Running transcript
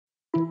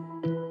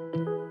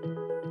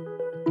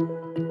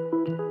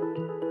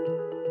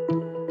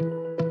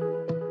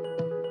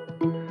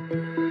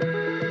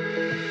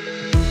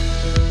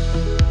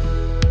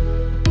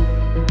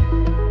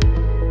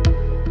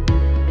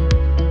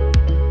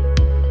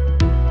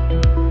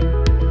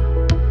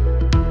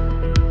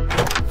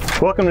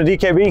Welcome to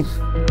DKB.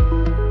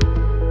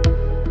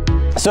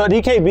 So at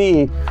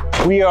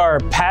DKB, we are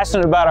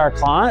passionate about our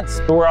clients,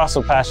 but we're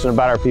also passionate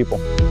about our people.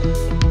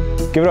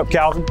 Give it up,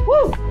 Calvin.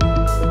 Woo!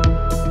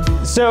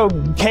 So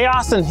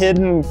chaos and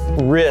hidden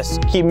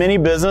risk keep many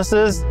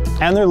businesses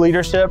and their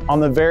leadership on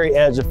the very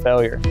edge of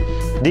failure.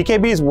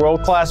 DKB's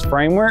world-class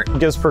framework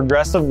gives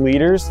progressive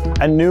leaders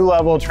a new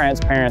level of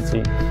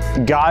transparency,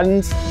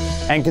 guidance,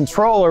 and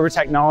control over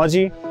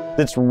technology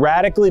that's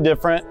radically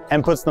different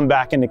and puts them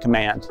back into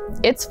command.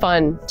 It's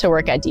fun to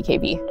work at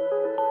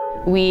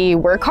DKB. We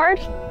work hard,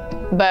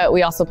 but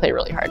we also play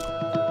really hard.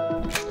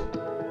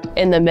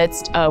 In the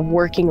midst of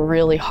working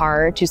really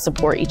hard to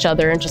support each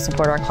other and to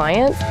support our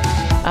clients,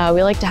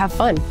 we like to have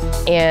fun.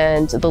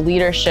 And the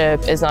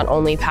leadership is not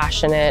only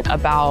passionate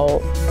about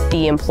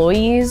the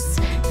employees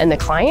and the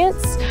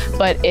clients,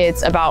 but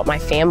it's about my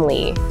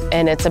family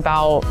and it's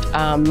about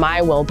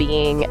my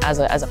well-being as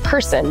a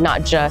person,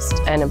 not just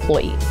an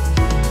employee.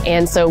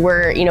 And so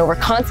we're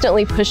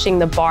constantly pushing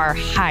the bar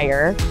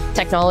higher.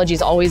 Technology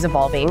is always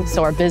evolving,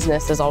 so our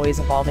business is always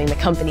evolving, the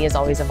company is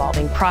always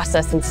evolving,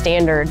 process and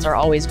standards are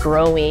always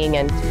growing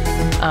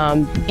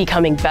and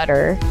becoming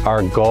better.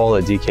 Our goal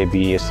at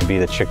DKB is to be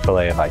the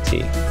Chick-fil-A of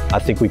IT. I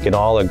think we can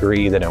all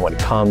agree that when it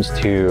comes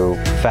to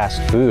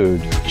fast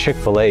food,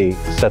 Chick-fil-A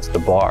sets the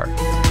bar,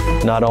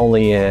 not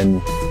only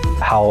in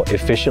how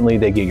efficiently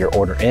they get your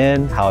order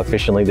in, how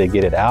efficiently they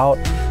get it out,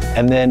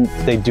 and then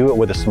they do it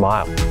with a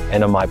smile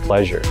and a my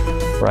pleasure,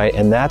 right?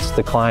 And that's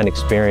the client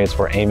experience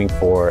we're aiming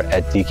for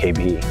at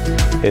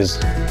DKB, is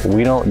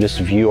we don't just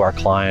view our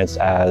clients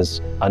as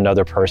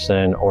another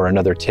person or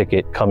another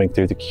ticket coming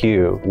through the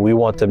queue. We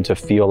want them to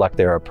feel like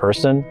they're a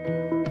person,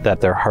 that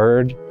they're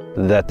heard,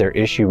 that their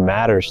issue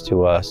matters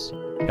to us,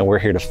 and we're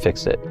here to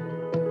fix it.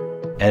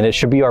 And it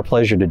should be our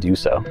pleasure to do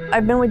so.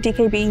 I've been with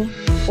DKB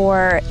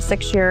for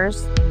 6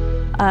 years.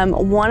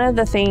 One of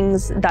the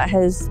things that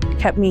has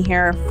kept me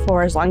here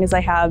for as long as I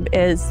have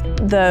is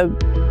the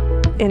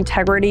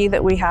integrity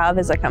that we have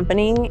as a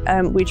company.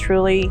 We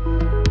truly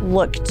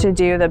look to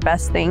do the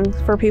best thing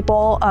for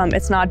people.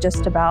 It's not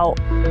just about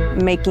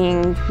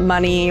making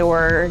money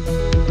or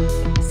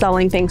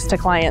selling things to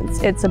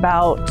clients. It's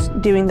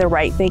about doing the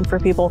right thing for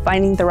people,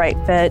 finding the right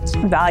fit,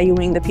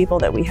 valuing the people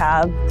that we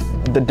have.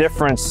 The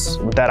difference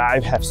that I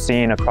have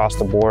seen across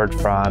the board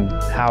from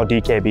how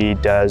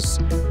DKB does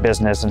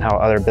business and how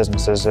other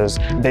businesses is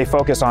they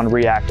focus on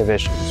reactive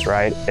issues,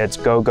 right? It's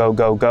go, go,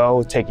 go,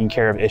 go, taking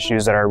care of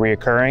issues that are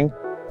reoccurring,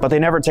 but they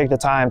never take the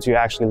time to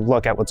actually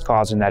look at what's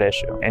causing that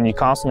issue. And you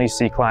constantly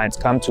see clients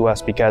come to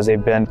us because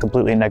they've been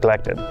completely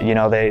neglected. You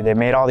know, they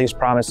made all these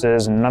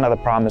promises and none of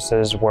the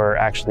promises were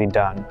actually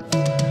done.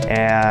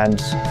 And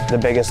the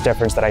biggest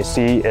difference that I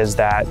see is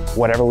that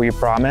whatever we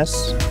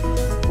promise,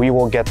 we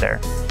will get there.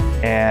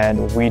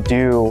 And we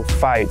do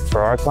fight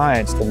for our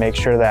clients to make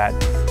sure that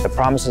the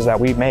promises that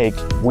we make,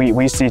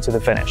 we see to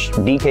the finish.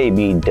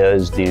 DKB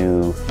does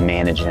do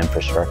managed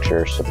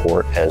infrastructure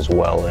support as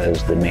well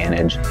as the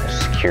managed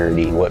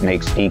security. What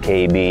makes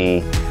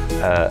DKB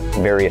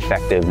very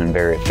effective and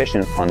very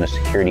efficient on the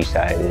security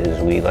side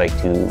is we like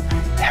to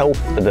help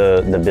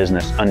the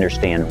business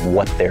understand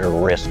what their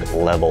risk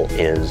level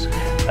is,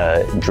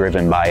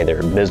 driven by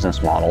their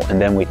business model.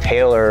 And then we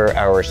tailor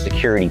our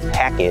security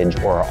package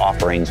or our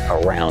offerings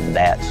around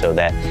that so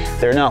that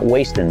they're not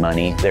wasting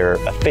money, they're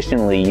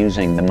efficiently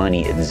using the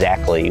money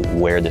exactly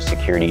where the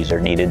securities are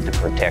needed to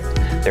protect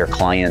their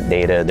client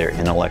data, their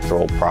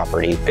intellectual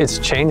property. It's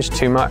changed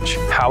too much.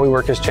 How we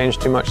work has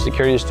changed too much,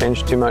 security has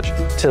changed too much.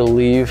 To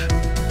leave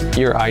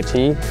your IT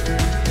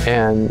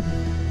and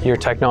your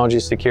technology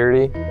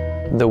security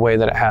the way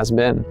that it has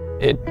been,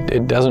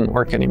 it doesn't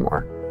work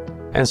anymore.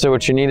 And so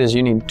what you need is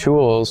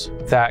tools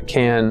that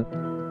can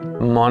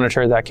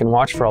monitor, that can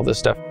watch for all this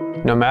stuff.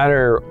 No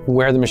matter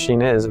where the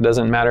machine is, it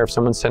doesn't matter if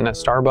someone's sitting at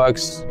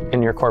Starbucks,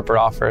 in your corporate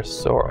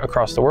office, or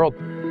across the world.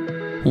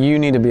 You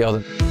need to be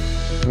able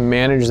to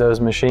manage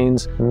those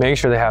machines, make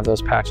sure they have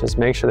those patches,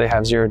 make sure they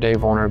have zero-day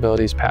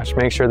vulnerabilities patched,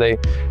 make sure they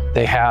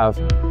have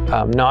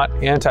not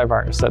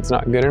antivirus, that's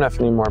not good enough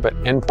anymore, but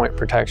endpoint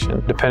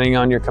protection. Depending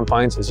on your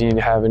compliances, you need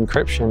to have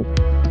encryption.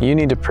 You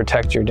need to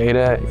protect your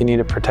data, you need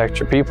to protect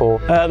your people.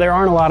 There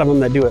aren't a lot of them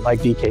that do it like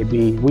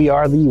DKB. We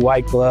are the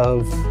white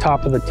glove,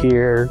 top of the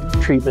tier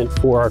treatment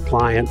for our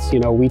clients. You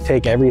know, we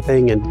take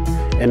everything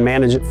and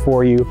manage it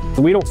for you.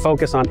 We don't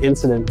focus on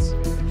incidents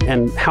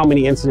and how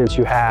many incidents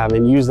you have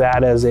and use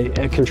that as a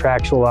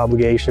contractual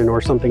obligation or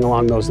something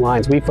along those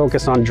lines. We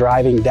focus on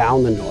driving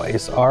down the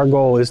noise. Our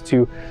goal is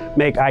to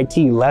make IT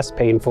less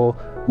painful,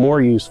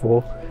 more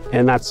useful,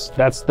 and that's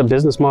the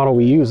business model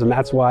we use, and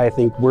that's why I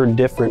think we're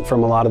different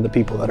from a lot of the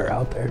people that are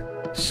out there.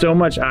 So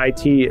much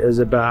IT is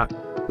about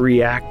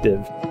reactive,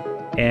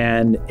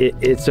 and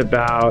it's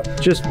about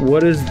just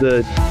what is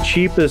the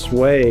cheapest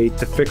way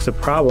to fix a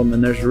problem,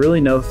 and there's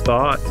really no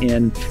thought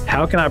in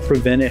how can I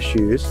prevent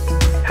issues,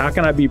 how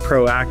can I be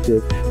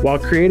proactive while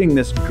creating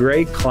this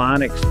great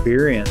client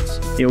experience.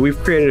 You know, we've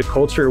created a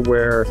culture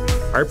where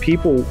our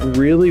people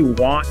really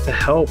want to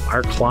help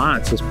our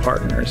clients as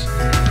partners.